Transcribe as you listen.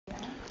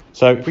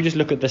So if we just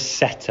look at the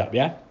setup,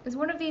 yeah? Is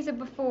one of these a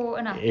before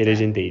and after? It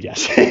is indeed,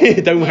 yes.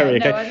 Don't worry,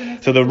 no, okay?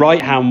 So the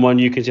right hand one,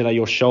 you can see that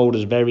your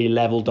shoulder's very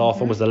leveled off,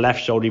 Mm-hmm. almost the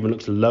left shoulder even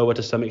looks lower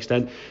to some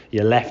extent.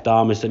 Your left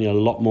arm is certainly a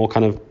lot more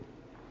kind of,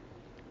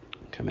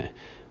 come here,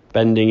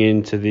 bending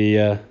into the,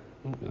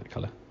 that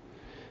colour,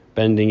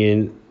 bending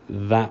in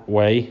that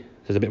way.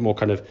 There's a bit more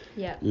kind of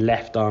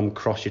left arm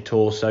across your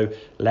torso,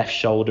 left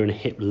shoulder and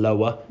hip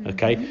lower,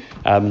 okay?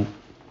 Mm-hmm.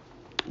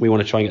 We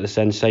want to try and get the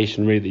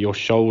sensation really that your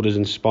shoulders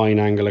and spine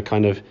angle are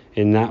kind of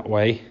in that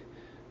way,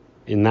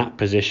 in that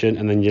position,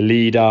 and then your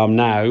lead arm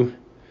now,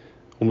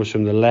 almost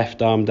from the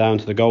left arm down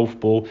to the golf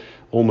ball,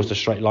 almost a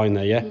straight line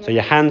there, yeah? So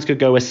your hands could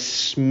go a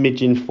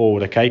smidgen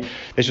forward, okay?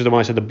 This was the one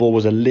I said the ball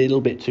was a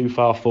little bit too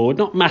far forward,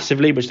 not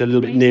massively, but just a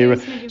little bit nearer,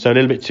 so a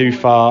little bit too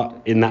far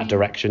in that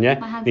direction, yeah?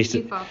 My hands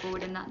too far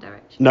forward in that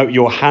direction. No,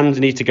 your hands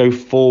need to go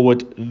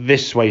forward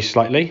this way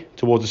slightly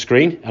towards the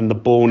screen, and the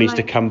ball needs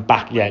to come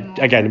back. Yeah,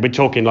 again, we're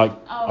talking like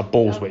a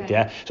ball's width,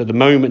 yeah? So the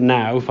moment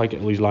now, if I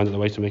get all these lines out of the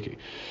way to make it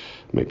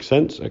make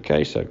sense,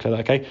 okay, so clear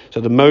that, okay? So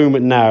the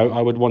moment now,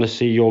 I would want to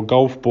see your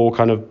golf ball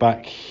kind of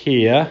back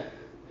here.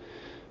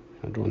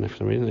 I'll draw for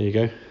some reason, there you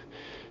go.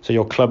 So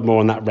your club more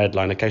on that red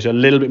line, okay? So a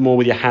little bit more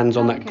with your hands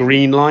on that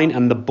green line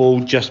and the ball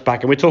just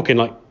back. And we're talking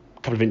like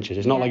a couple of inches.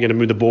 It's not like you're going to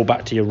move the ball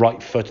back to your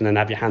right foot and then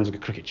have your hands like a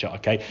cricket shot,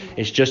 okay?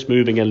 It's just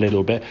moving a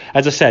little bit.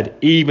 As I said,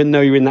 even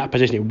though you're in that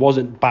position, it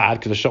wasn't bad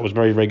because the shot was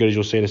very, very good, as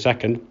you'll see in a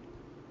second.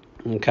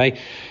 Okay?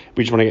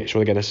 We just want to get sure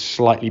we get a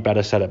slightly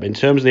better setup. In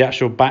terms of the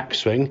actual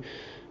backswing,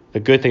 the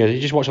good thing is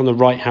you just watch on the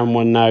right-hand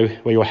one now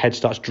where your head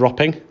starts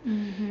dropping.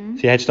 Mm-hmm.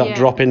 So your head starts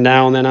dropping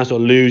down, then I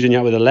sort of losing you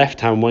out with the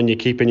left-hand one. You're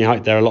keeping your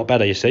height there a lot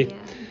better, you see. Yeah.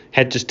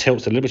 Head just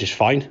tilts a little, which is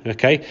fine,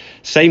 okay?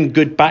 Same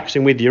good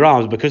backswing with your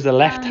arms because the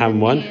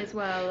left-hand one... as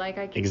well. Like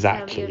I can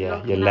exactly,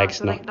 yeah. Your legs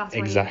so not... Like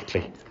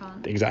exactly.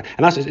 Exactly.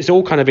 And it's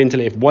all kind of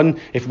interlinked.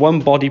 If one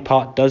body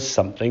part does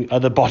something,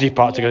 other body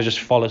parts are going to just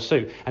follow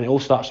suit. And it all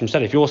starts from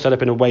set. If you're set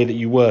up in a way that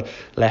you were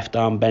left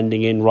arm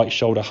bending in, right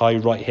shoulder high,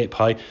 right hip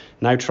high,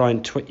 now try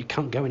and twist, you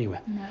can't go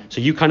anywhere. No.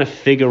 So you kind of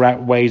figure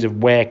out ways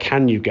of where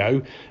can you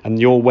go. And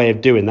your way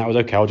of doing that was,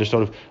 okay, I'll just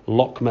sort of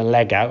lock my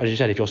leg out. As you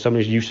said, if you're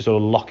someone who's used to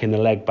sort of locking the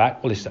leg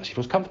back, well, this actually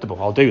feels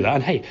comfortable. I'll do that.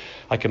 And hey,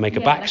 I can make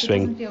a backswing. Like it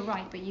doesn't feel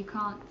right, but you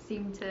can't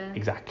seem to...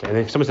 Exactly. And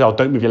if someone says, oh,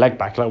 don't move your leg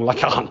back, like, well, I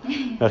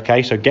can't.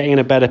 Okay, so getting in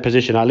a better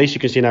position, at least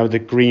you can see now with the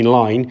green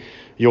line,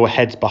 your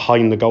head's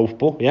behind the golf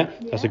ball, yeah?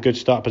 That's a good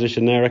start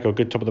position there, Eric, or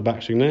good top of the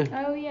backswing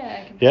there. Oh,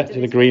 yeah. Yeah, see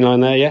the green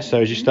line there, yeah?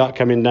 So as you start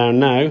coming down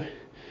now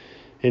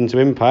into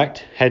impact,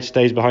 head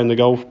stays behind the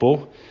golf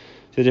ball.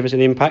 See the difference in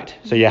the impact?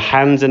 So your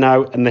hands are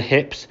now, and the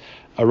hips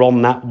are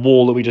on that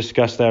wall that we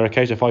discussed there,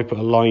 okay? So if I put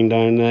a line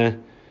down there,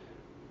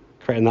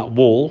 creating that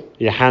wall,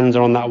 your hands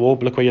are on that wall,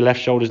 but look where your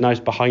left shoulder's now is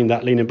behind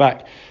that, leaning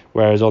back.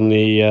 Whereas on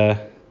the,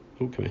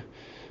 come here.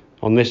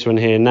 On this one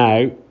here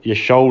now, your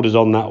shoulder's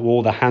on that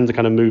wall, the hands are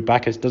kind of moved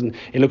back.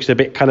 It looks a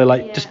bit kind of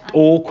like just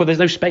awkward. There's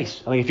no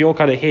space. I think if you're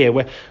kind of here,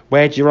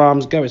 where do your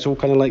arms go? It's all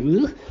kind of like,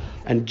 ugh.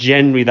 And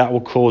generally that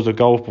will cause a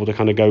golf ball to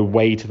kind of go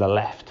way to the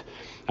left,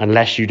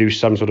 unless you do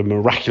some sort of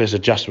miraculous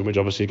adjustment, which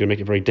obviously is going to make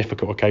it very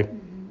difficult, okay?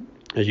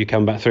 As you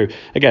come back through.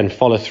 Again,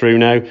 follow through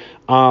now.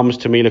 Arms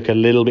to me look a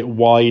little bit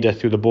wider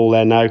through the ball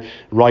there now.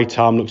 Right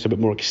arm looks a bit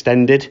more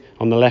extended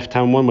on the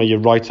left-hand one, where your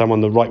right arm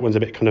on the right one's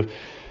a bit kind of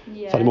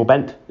slightly more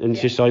bent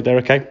into your side there,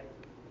 okay? And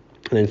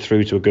then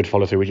through to a good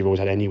follow through, which you've always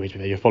had anyway.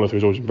 Your follow through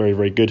is always very,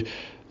 very good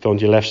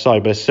onto your left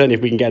side. But certainly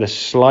if we can get a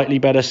slightly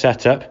better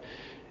setup,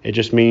 it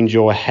just means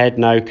your head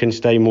now can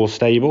stay more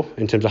stable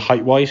in terms of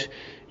height-wise.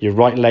 Your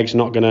right leg's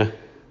not going to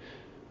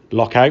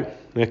lock out,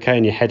 okay?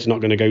 And your head's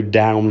not going to go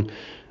down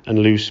and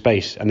lose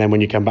space. And then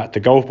when you come back to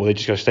golf ball, they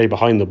just got to stay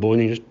behind the ball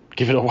and you just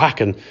give it a whack.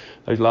 And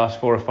those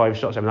last 4 or 5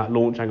 shots, I mean, that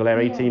launch angle there,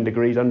 18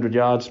 degrees, 100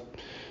 yards,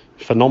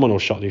 phenomenal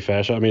shot, to be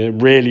fair. So, I mean, a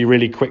really,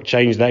 really quick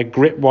change there.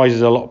 Grip-wise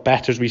is a lot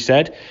better, as we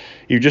said.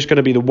 You're just going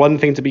to be the one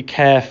thing to be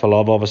careful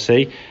of,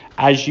 obviously.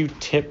 As you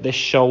tip this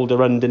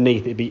shoulder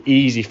underneath, it'd be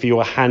easy for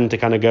your hand to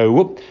kind of go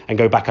whoop and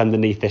go back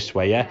underneath this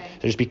way, yeah?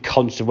 So just be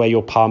conscious of where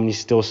your palm is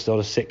still sort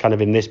of sit kind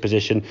of in this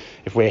position.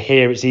 If we're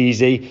here, it's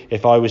easy.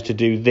 If I was to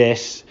do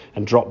this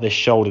and drop this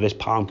shoulder, this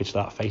palm could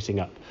start facing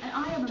up.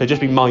 So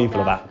just be mindful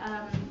of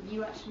that.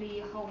 You actually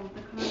hold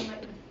the kind of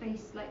like the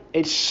face like...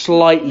 It's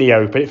slightly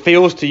open. It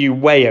feels to you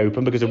way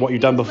open because of what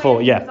you've done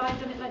before, yeah. Because I've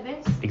done it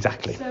like this.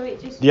 Exactly. So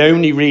it just... The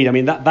only read, I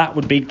mean, that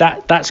would be,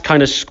 that's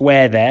kind of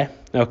square there,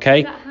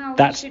 okay?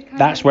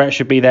 That's where it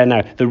should be there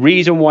now. The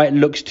reason why it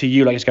looks to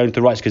you like it's going to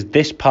the right is because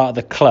this part of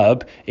the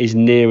club is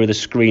nearer the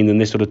screen than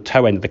this sort of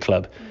toe end of the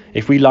club.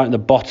 If we line the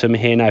bottom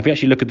here now, if we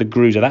actually look at the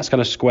groozer, that's kind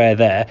of square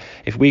there.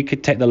 If we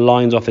could take the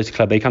lines off this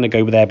club, they kind of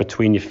go there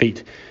between your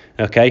feet,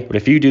 okay? But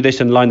if you do this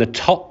and line the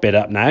top bit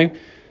up now,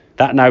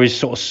 that now is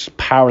sort of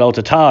parallel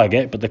to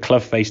target, but the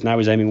club face now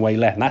is aiming way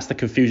left. And that's the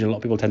confusion a lot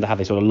of people tend to have.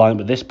 They sort of line up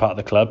with this part of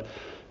the club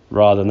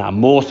rather than that.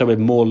 More so with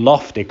more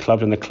lofted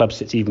clubs, and the club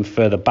sits even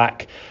further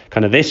back,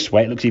 kind of this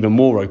way. It looks even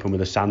more open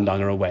with a sand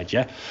line or a wedge,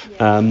 yeah?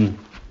 But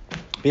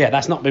yeah,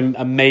 that's not been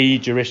a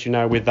major issue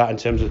now with that in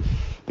terms of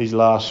these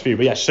last few.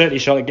 But yeah, certainly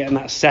Charlotte getting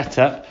that set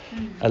up,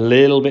 a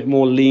little bit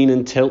more lean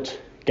and tilt,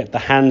 get the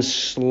hands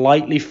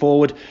slightly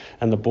forward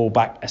and the ball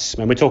back.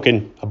 And we're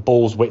talking a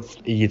ball's width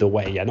either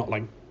way, yeah, not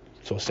like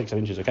sort of 6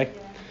 inches, okay?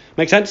 Yeah.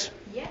 Make sense?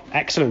 Yeah.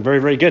 Excellent, very,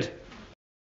 very good.